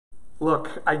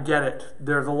Look, I get it.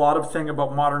 There's a lot of thing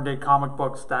about modern day comic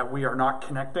books that we are not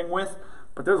connecting with,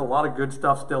 but there's a lot of good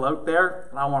stuff still out there,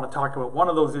 and I want to talk about one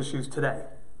of those issues today.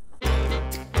 Hey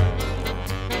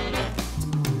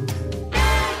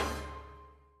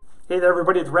there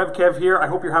everybody, it's RevKev here. I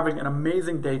hope you're having an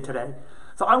amazing day today.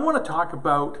 So I want to talk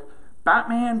about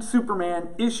Batman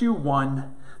Superman issue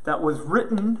 1 that was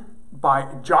written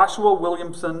by Joshua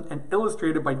Williamson and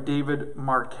illustrated by David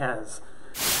Marquez.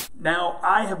 Now,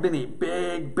 I have been a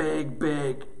big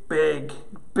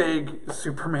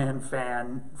Superman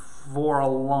fan for a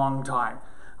long time.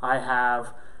 I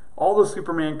have all the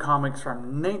Superman comics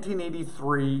from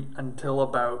 1983 until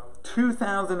about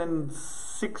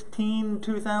 2016,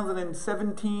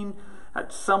 2017.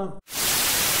 At some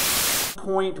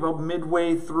point, about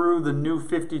midway through the New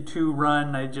 52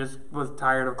 run, I just was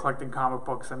tired of collecting comic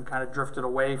books and kind of drifted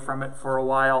away from it for a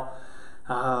while.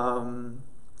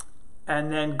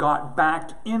 And then got back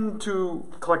into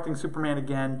collecting Superman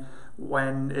again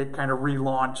when it kind of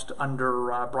relaunched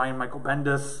under Brian Michael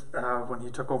Bendis, when he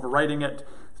took over writing it.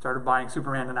 Started buying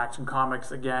Superman and Action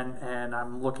Comics again, and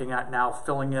I'm looking at now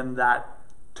filling in that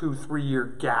 2-3 year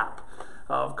gap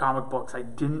of comic books. I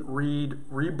didn't read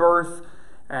Rebirth,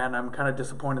 and I'm kind of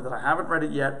disappointed that I haven't read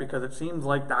it yet, because it seems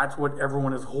like that's what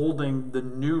everyone is holding the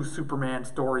new Superman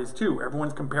stories to.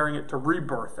 Everyone's comparing it to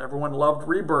Rebirth. Everyone loved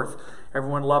Rebirth.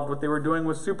 Everyone loved what they were doing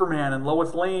with Superman and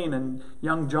Lois Lane and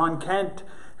young John Kent.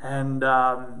 And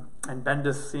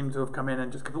Bendis seemed to have come in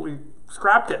and just completely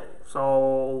scrapped it. So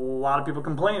a lot of people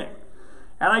complaining.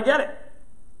 And I get it.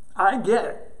 I get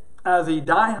it. As a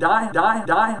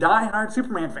die-hard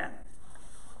Superman fan.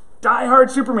 Die-hard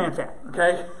Superman fan,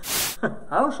 okay?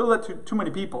 I don't show that to too many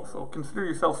people, so consider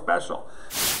yourself special.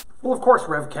 Well, of course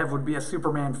RevKev would be a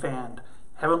Superman fan.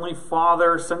 Heavenly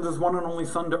Father sends his one and only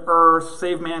son to Earth,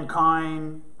 save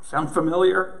mankind. Sound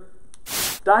familiar?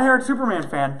 Die-hard Superman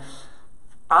fan.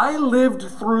 I lived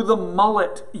through the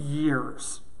mullet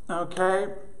years,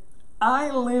 okay? I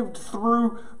lived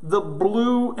through the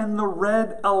blue and the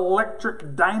red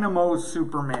electric dynamo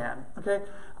Superman, okay?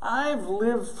 I've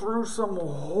lived through some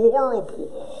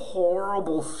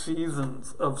horrible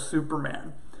seasons of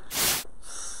Superman.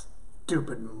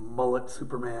 Stupid mullet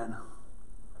Superman.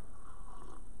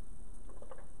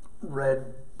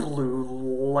 Red, blue,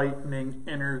 lightning,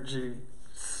 energy,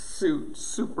 suit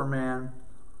Superman.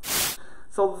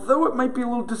 So though it might be a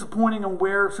little disappointing on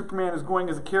where Superman is going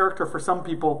as a character for some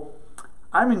people,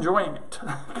 I'm enjoying it,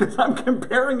 because I'm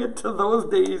comparing it to those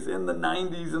days in the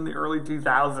 90s and the early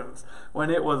 2000s when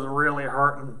it was really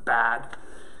hurting bad.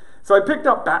 So I picked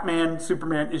up Batman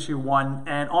Superman issue 1,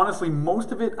 and honestly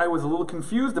most of it I was a little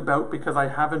confused about because I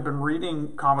haven't been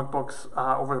reading comic books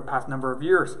over the past number of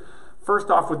years. First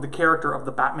off, with the character of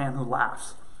the Batman Who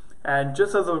Laughs. And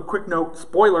just as a quick note,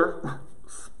 spoiler,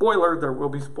 there will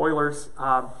be spoilers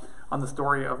on the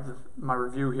story of my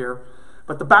review here.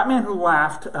 But The Batman Who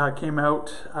Laughed came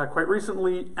out quite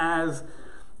recently as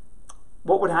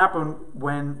what would happen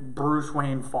when Bruce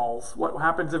Wayne falls. What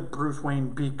happens if Bruce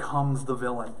Wayne becomes the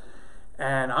villain?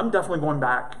 And I'm definitely going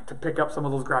back to pick up some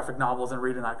of those graphic novels and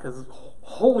reading that, because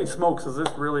holy smokes, is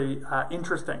this really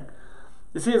interesting.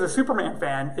 You see, as a Superman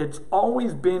fan, it's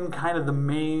always been kind of the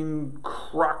main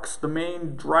crux, the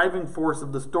main driving force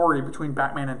of the story between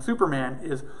Batman and Superman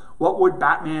is, what would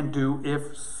Batman do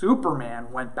if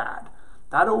Superman went bad?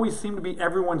 That always seemed to be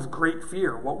everyone's great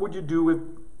fear. What would you do if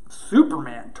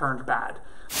Superman turned bad?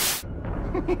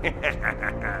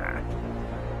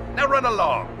 Now run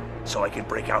along, so I can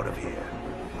break out of here.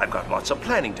 I've got lots of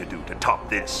planning to do to top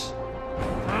this.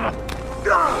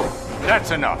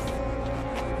 That's enough.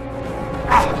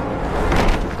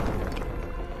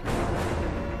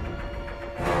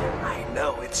 I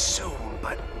know it's soon,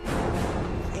 but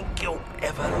think you'll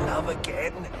ever love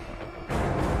again?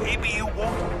 Maybe you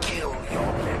won't kill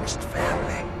your next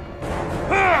family.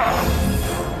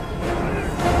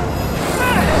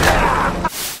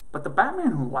 But the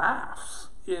Batman Who Laughs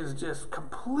is just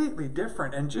completely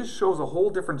different and just shows a whole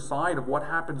different side of what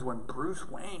happens when Bruce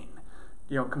Wayne,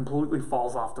 completely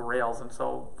falls off the rails. And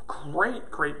so great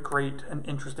and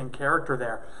interesting character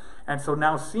there. And so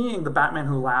now seeing the Batman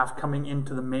Who Laughed coming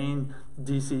into the main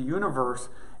DC universe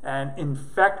and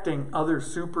infecting other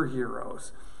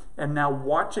superheroes, and now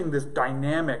watching this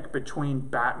dynamic between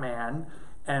Batman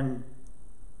and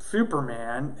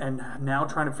Superman, and now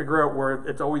trying to figure out where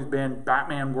it's always been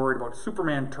Batman worried about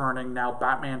Superman turning, now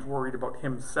Batman's worried about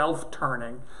himself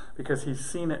turning because he's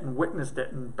seen it and witnessed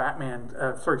it, and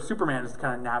Superman is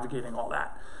kind of navigating all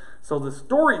that. So the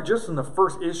story just in the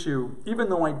first issue, even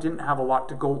though I didn't have a lot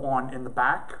to go on in the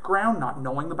background, not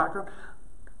knowing the background,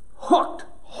 hooked.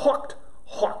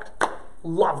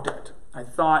 loved it. I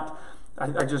just thought, I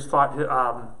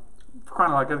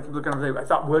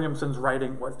thought Williamson's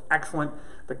writing was excellent.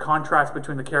 The contrast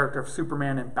between the character of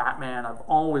Superman and Batman, I've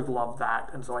always loved that,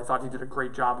 and so I thought he did a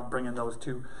great job of bringing those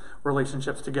two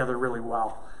relationships together really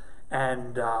well.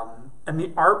 And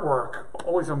the artwork,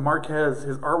 always of Marquez,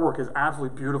 his artwork is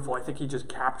absolutely beautiful. I think he just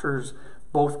captures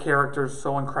both characters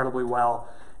so incredibly well.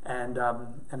 And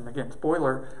again,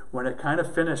 spoiler, when it kind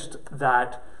of finished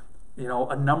that, you know,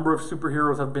 a number of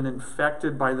superheroes have been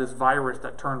infected by this virus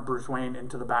that turned Bruce Wayne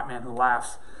into the Batman Who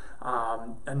Laughs,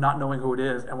 and not knowing who it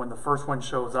is, and when the first one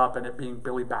shows up and it being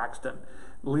Billy Baxton,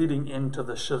 leading into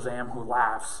the Shazam Who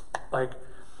Laughs, like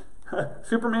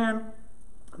Superman.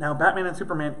 Now, Batman and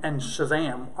Superman and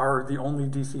Shazam are the only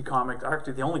DC comics,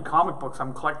 actually the only comic books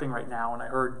I'm collecting right now, and I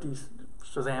heard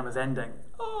Shazam is ending.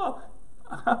 Oh,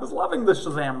 I was loving the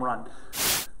Shazam run.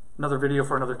 Another video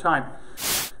for another time.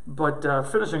 But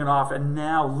finishing it off, and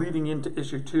now leading into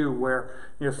issue 2, where,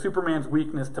 you know, Superman's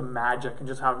weakness to magic and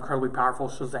just how incredibly powerful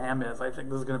Shazam is. I think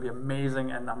this is going to be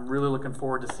amazing, and I'm really looking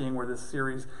forward to seeing where this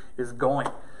series is going.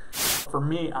 For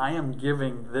me, I am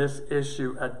giving this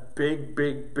issue a big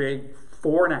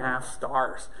 4.5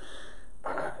 stars.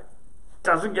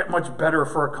 Doesn't get much better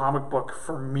for a comic book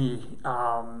for me.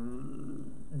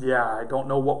 Yeah, I don't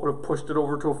know what would have pushed it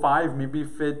over to a 5. Maybe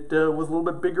if it was a little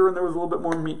bit bigger and there was a little bit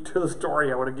more meat to the story,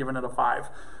 I would have given it a 5.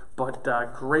 But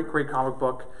great comic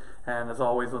book. And as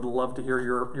always, I'd love to hear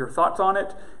your thoughts on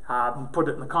it. Put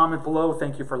it in the comment below.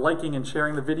 Thank you for liking and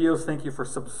sharing the videos. Thank you for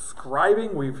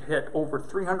subscribing. We've hit over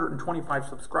 325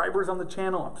 subscribers on the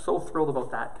channel. I'm so thrilled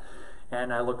about that.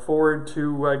 And I look forward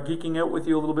to geeking out with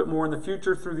you a little bit more in the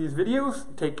future through these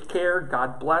videos. Take care,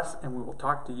 God bless, and we will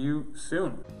talk to you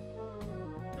soon.